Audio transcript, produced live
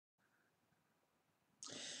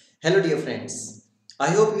Hello dear friends,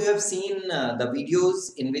 I hope you have seen the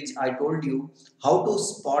videos in which I told you how to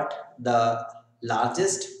spot the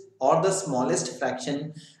largest or the smallest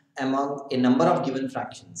fraction among a number of given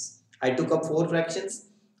fractions. I took up 4 fractions,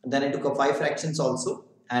 then I took up 5 fractions also,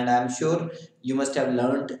 and I am sure you must have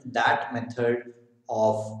learned that method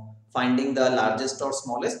of finding the largest or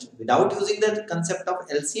smallest without using the concept of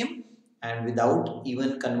LCM and without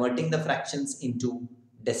even converting the fractions into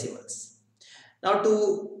decimals. Now,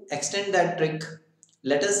 to extend that trick,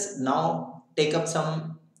 let us now take up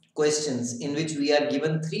some questions in which we are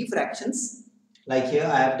given 3 fractions. Like here,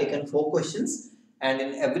 I have taken 4 questions, and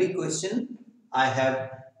in every question, I have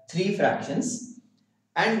 3 fractions,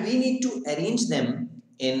 and we need to arrange them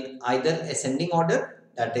in either ascending order,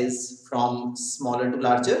 that is from smaller to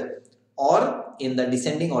larger, or in the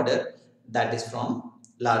descending order, that is from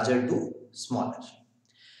larger to smaller.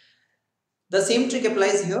 The same trick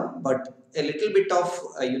applies here, but a little bit of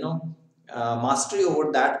mastery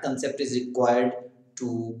over that concept is required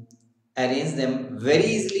to arrange them very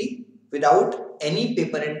easily without any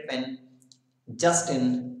paper and pen, just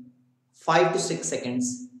in 5 to 6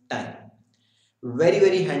 seconds time.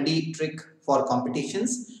 Very handy trick for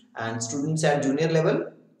competitions, and students at junior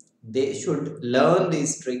level, they should learn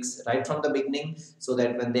these tricks right from the beginning so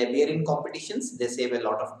that when they appear in competitions they save a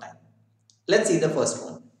lot of time. Let's see the first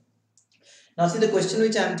one. Now see, the question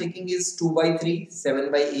which I am taking is 2 by 3,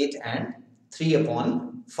 7 by 8 and 3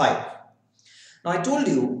 upon 5. Now I told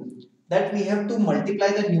you that we have to multiply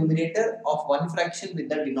the numerator of one fraction with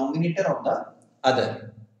the denominator of the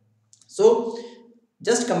other. So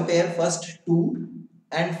just compare first 2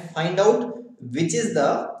 and find out which is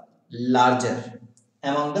the larger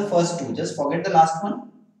among the first two. Just forget the last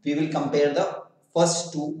one. We will compare the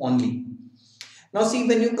first two only. Now see,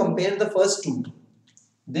 when you compare the first two,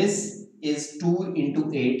 this is 2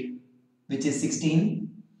 into 8, which is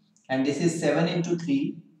 16, and this is 7 into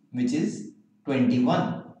 3, which is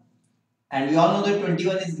 21. And we all know that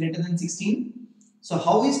 21 is greater than 16. So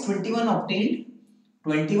how is 21 obtained?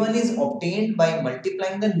 21 is obtained by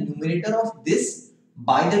multiplying the numerator of this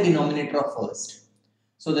by the denominator of first.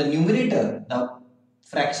 So the numerator, the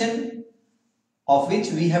fraction of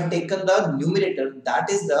which we have taken the numerator,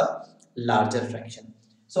 that is the larger fraction.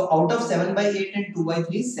 So out of 7 by 8 and 2 by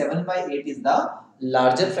 3, 7 by 8 is the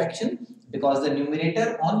larger fraction because the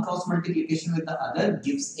numerator on cross multiplication with the other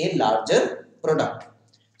gives a larger product.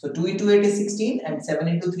 So 2 into 8 is 16 and 7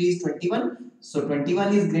 into 3 is 21. So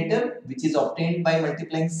 21 is greater, which is obtained by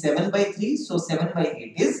multiplying 7 by 3. So 7 by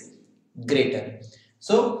 8 is greater.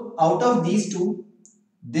 So out of these two,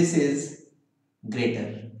 this is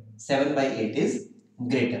greater. 7 by 8 is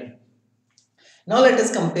greater. Now let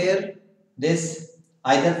us compare this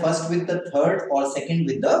either first with the third or second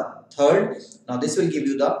with the third. Now this will give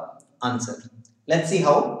you the answer. Let's see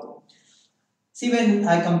how. See, when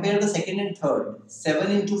I compare the second and third,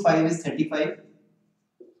 7 into 5 is 35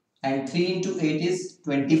 and 3 into 8 is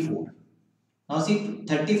 24. Now see,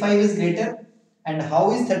 35 is greater, and how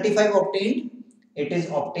is 35 obtained? It is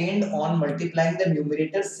obtained on multiplying the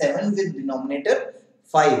numerator 7 with denominator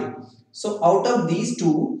 5. So out of these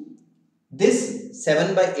two, this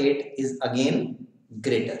 7 by 8 is again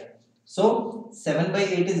greater. So 7 by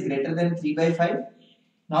 8 is greater than 3 by 5.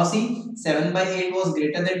 Now see, 7 by 8 was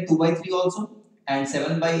greater than 2 by 3 also, and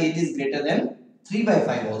 7 by 8 is greater than 3 by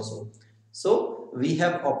 5 also. So we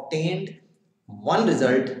have obtained one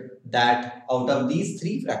result that out of these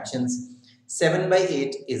 3 fractions, 7 by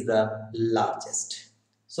 8 is the largest.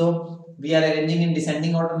 So we are arranging in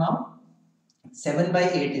descending order now. 7 by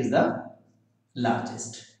 8 is the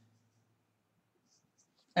largest.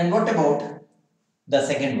 And what about the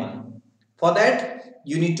second one? For that,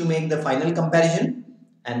 you need to make the final comparison,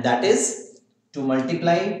 and that is to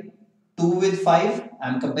multiply 2 with 5. I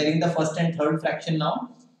am comparing the first and third fraction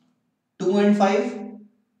now. 2 and 5,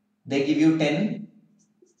 they give you 10.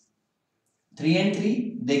 3 and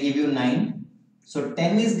 3, they give you 9. So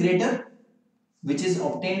 10 is greater, which is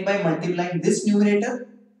obtained by multiplying this numerator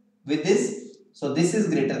with this. So this is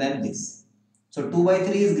greater than this. So 2 by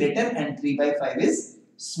 3 is greater and 3 by 5 is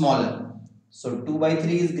smaller. So 2 by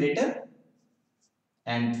 3 is greater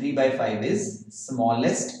and 3 by 5 is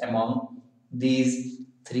smallest among these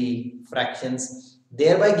 3 fractions,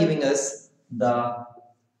 thereby giving us the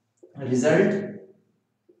result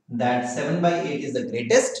that 7 by 8 is the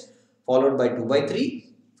greatest, followed by 2 by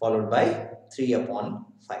 3, followed by 3 upon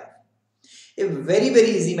 5. A very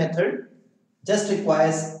easy method, just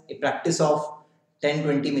requires a practice of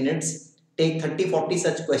 10-20 minutes. Take 30-40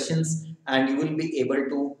 such questions and you will be able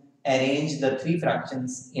to arrange the 3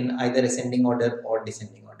 fractions in either ascending order or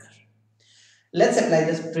descending order. Let's apply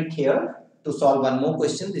this trick here. to solve one more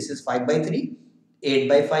question. This is 5 by 3, 8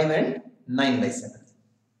 by 5 and 9 by 7.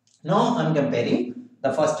 Now I am comparing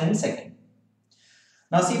the first and second.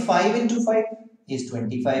 Now see, 5 into 5 is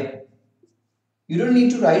 25. You don't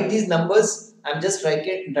need to write these numbers. I am just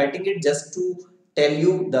writing it just to tell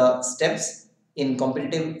you the steps. In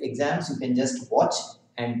competitive exams, you can just watch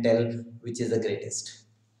and tell which is the greatest.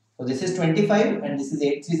 So this is 25 and this is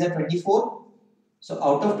 8 3s are 24. So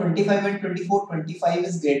out of 25 and 24, 25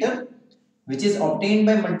 is greater, which is obtained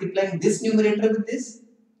by multiplying this numerator with this.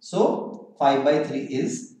 So 5 by 3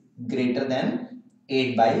 is greater than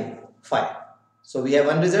 8 by 5. So we have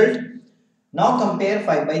one result. Now compare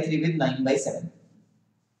 5 by 3 with 9 by 7.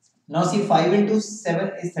 Now see, 5 into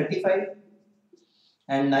 7 is 35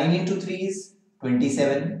 and 9 into 3 is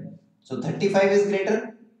 27. So 35 is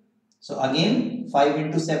greater. So again 5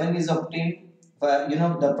 into 7 is obtained.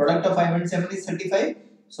 The product of 5 and 7 is 35.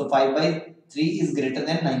 So 5 by 3 is greater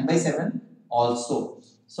than 9 by 7 also.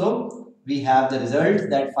 So we have the result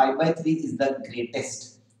that 5 by 3 is the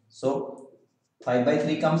greatest. So 5 by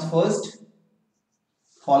 3 comes first,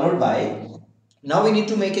 followed by, now we need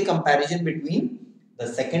to make a comparison between the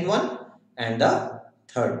second one and the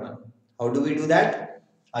third one. How do we do that?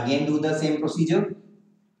 Again do the same procedure.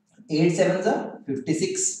 8 sevens are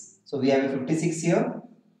 56. So we have a 56 here.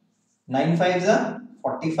 9 fives are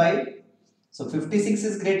 45. So 56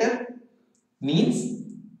 is greater, means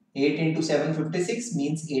 8 into 7 56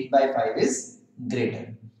 means 8 by 5 is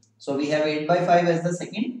greater. So we have 8 by 5 as the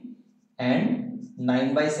second and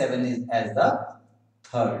 9 by 7 is as the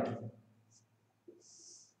third.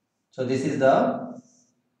 So this is the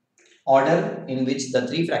order in which the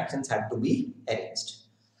three fractions had to be arranged.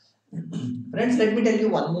 Friends, let me tell you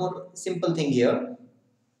one more simple thing here.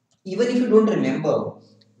 Even if you don't remember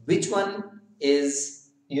which one is,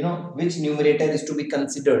 which numerator is to be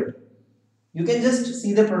considered, you can just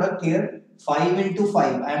see the product here. 5 into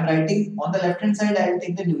 5. I am writing on the left hand side, I will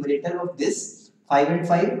take the numerator of this. 5 and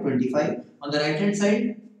 5, 25. On the right hand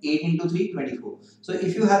side, 8 into 3, 24. So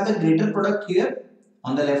if you have the greater product here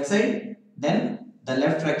on the left side, then the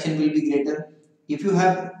left fraction will be greater. If you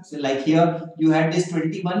have, so like here, you had this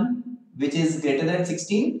 21, which is greater than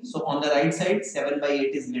 16. So on the right side, 7 by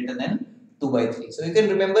 8 is greater than 2 by 3. So you can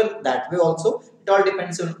remember that way also. It all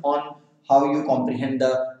depends on how you comprehend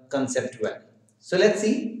the concept well. So let's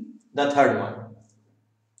see the third one.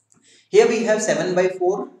 Here we have 7 by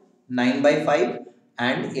 4, 9 by 5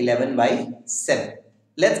 and 11 by 7.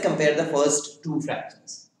 Let's compare the first two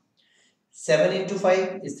fractions. 7 into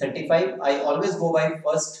 5 is 35. I always go by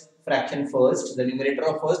first fraction first, the numerator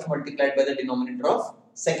of first multiplied by the denominator of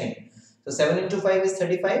second. So 7 into 5 is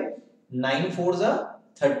 35, 9 fours are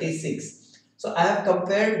 36. So I have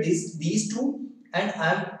compared these two and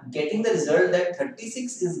I am getting the result that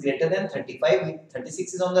 36 is greater than 35.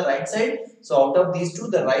 36 is on the right side. So out of these two,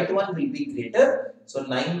 the right one will be greater. So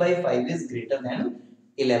 9 by 5 is greater than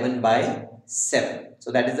 11 by 7.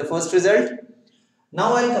 So that is the first result.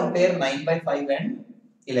 Now I will compare 9 by 5 and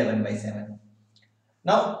 11 by 7.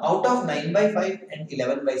 Now out of 9 by 5 and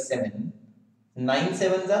 11 by 7, 9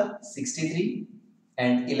 sevens are 63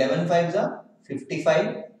 and 11 fives are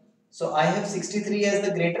 55. So I have 63 as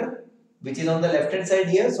the greater, which is on the left hand side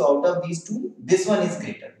here. So out of these two, this one is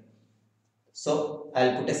greater. So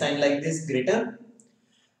I'll put a sign like this, greater.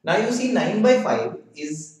 Now you see 9 by 5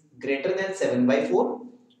 is greater than 7 by 4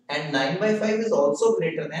 and 9 by 5 is also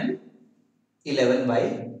greater than 11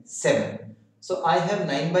 by 7. So I have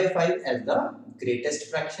 9 by 5 as the greatest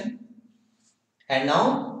fraction. And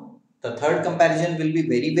now the third comparison will be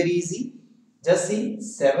very easy. Just see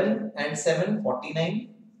 7 and 7, 49.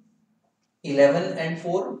 11 and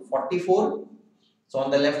 4, 44. So on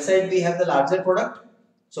the left side we have the larger product.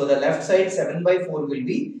 So the left side 7 by 4 will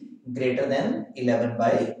be greater than 11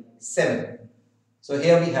 by 7. So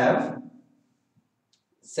here we have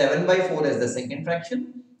 7 by 4 as the second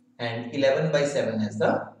fraction and 11 by 7 as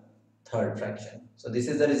the third fraction. So this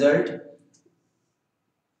is the result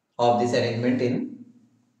of this arrangement in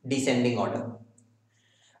descending order.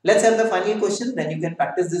 Let's have the final question, then you can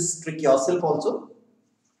practice this trick yourself also.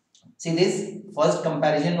 See this first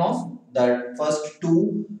comparison of the first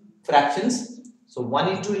two fractions. So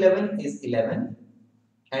 1 into 11 is 11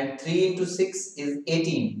 and 3 into 6 is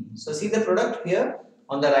 18. So see the product here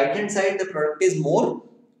on the right hand side, the product is more.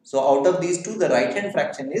 So out of these two, the right hand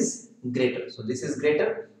fraction is greater. So this is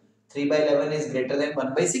greater. 3 by 11 is greater than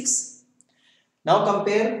 1 by 6. Now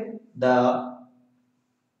compare the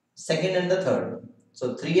second and the third.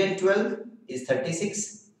 So 3 and 12 is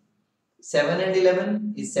 36. 7 and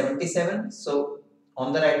 11 is 77. So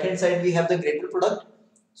on the right hand side we have the greater product.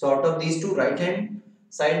 So out of these two, right hand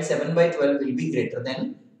side 7 by 12 will be greater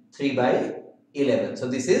than 3 by 11. So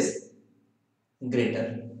this is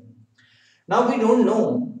greater. Now we don't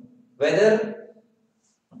know whether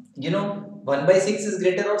 1 by 6 is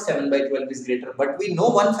greater or 7 by 12 is greater, but we know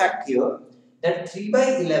one fact here, that 3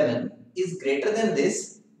 by 11 is greater than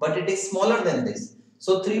this, but it is smaller than this.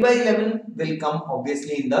 So 3 by 11 will come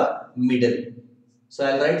obviously in the middle. So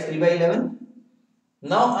I'll write 3 by 11.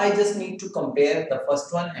 Now I just need to compare the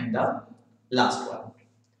first one and the last one.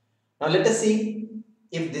 Now let us see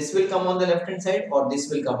if this will come on the left hand side or this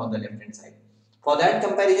will come on the left hand side. For that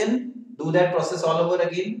comparison, do that process all over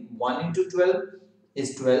again. 1 into 12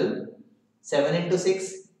 is 12. 7 into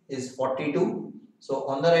 6 is 42. So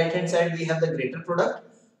on the right hand side we have the greater product.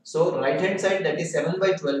 So right hand side, that is 7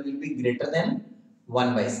 by 12, will be greater than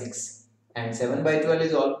 1 by 6. And 7 by 12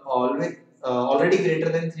 is always already greater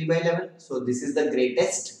than 3 by 11. So this is the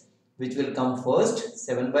greatest, which will come first,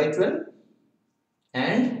 7 by 12.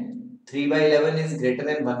 And 3 by 11 is greater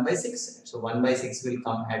than 1 by 6. So 1 by 6 will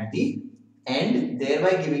come at the end,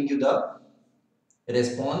 thereby giving you the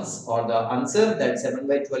response or the answer that 7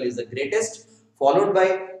 by 12 is the greatest, followed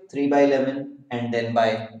by 3 by 11 and then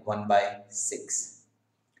by 1 by 6.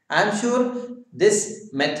 I am sure this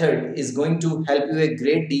method is going to help you a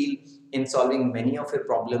great deal in solving many of your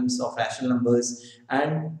problems of rational numbers,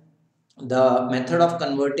 and the method of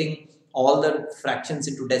converting all the fractions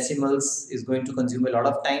into decimals is going to consume a lot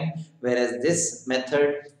of time, whereas this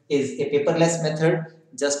method is a paperless method.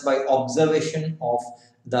 Just by observation of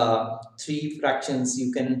the three fractions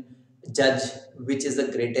you can judge which is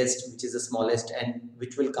the greatest, which is the smallest, and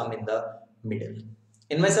which will come in the middle.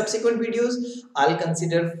 In my subsequent videos I'll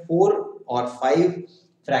consider 4 or 5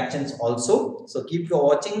 fractions also, so keep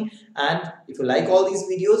watching. And if you like all these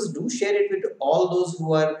videos, do share it with all those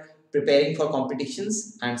who are preparing for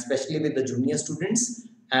competitions, and especially with the junior students.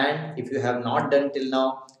 And if you have not done till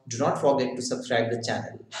now, do not forget to subscribe the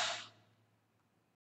channel.